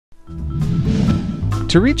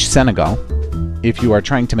To reach Senegal, if you are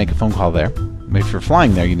trying to make a phone call there, if you're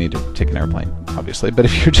flying there, you need to take an airplane, obviously, but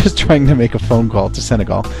if you're just trying to make a phone call to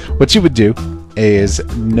Senegal, what you would do is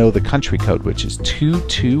know the country code, which is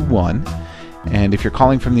 221. And if you're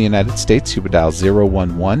calling from the United States, you would dial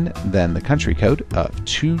 011, then the country code of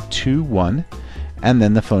 221, and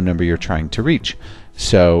then the phone number you're trying to reach.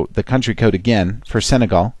 So the country code again for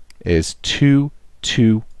Senegal is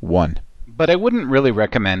 221. But I wouldn't really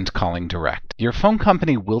recommend calling direct. Your phone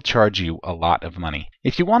company will charge you a lot of money.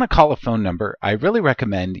 If you want to call a phone number, I really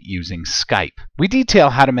recommend using Skype. We detail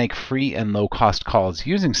how to make free and low-cost calls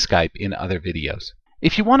using Skype in other videos.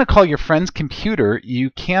 If you want to call your friend's computer, you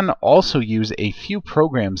can also use a few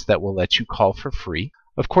programs that will let you call for free.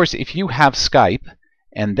 Of course, if you have Skype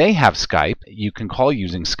and they have Skype, you can call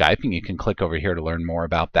using Skype, and you can click over here to learn more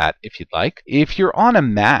about that if you'd like. If you're on a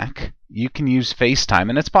Mac, you can use FaceTime,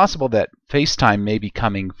 and it's possible that FaceTime may be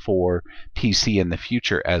coming for PC in the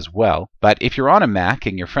future as well. But if you're on a Mac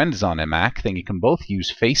and your friend is on a Mac, then you can both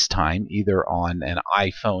use FaceTime either on an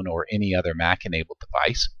iPhone or any other Mac-enabled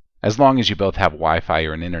device, as long as you both have Wi-Fi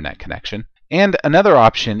or an internet connection. And another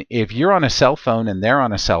option, if you're on a cell phone and they're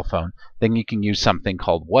on a cell phone, then you can use something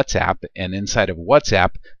called WhatsApp, and inside of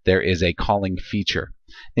WhatsApp there is a calling feature.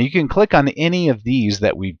 Now you can click on any of these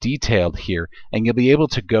that we've detailed here, and you'll be able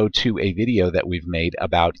to go to a video that we've made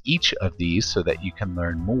about each of these so that you can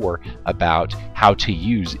learn more about how to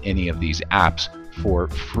use any of these apps for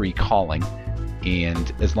free calling.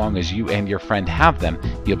 And as long as you and your friend have them,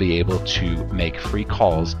 you'll be able to make free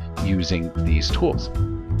calls using these tools.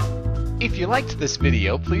 If you liked this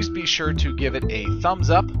video, please be sure to give it a thumbs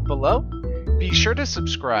up below. Be sure to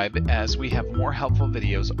subscribe, as we have more helpful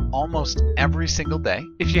videos almost every single day.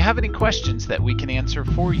 If you have any questions that we can answer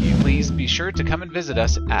for you, please be sure to come and visit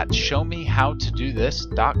us at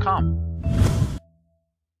showmehowtodothis.com.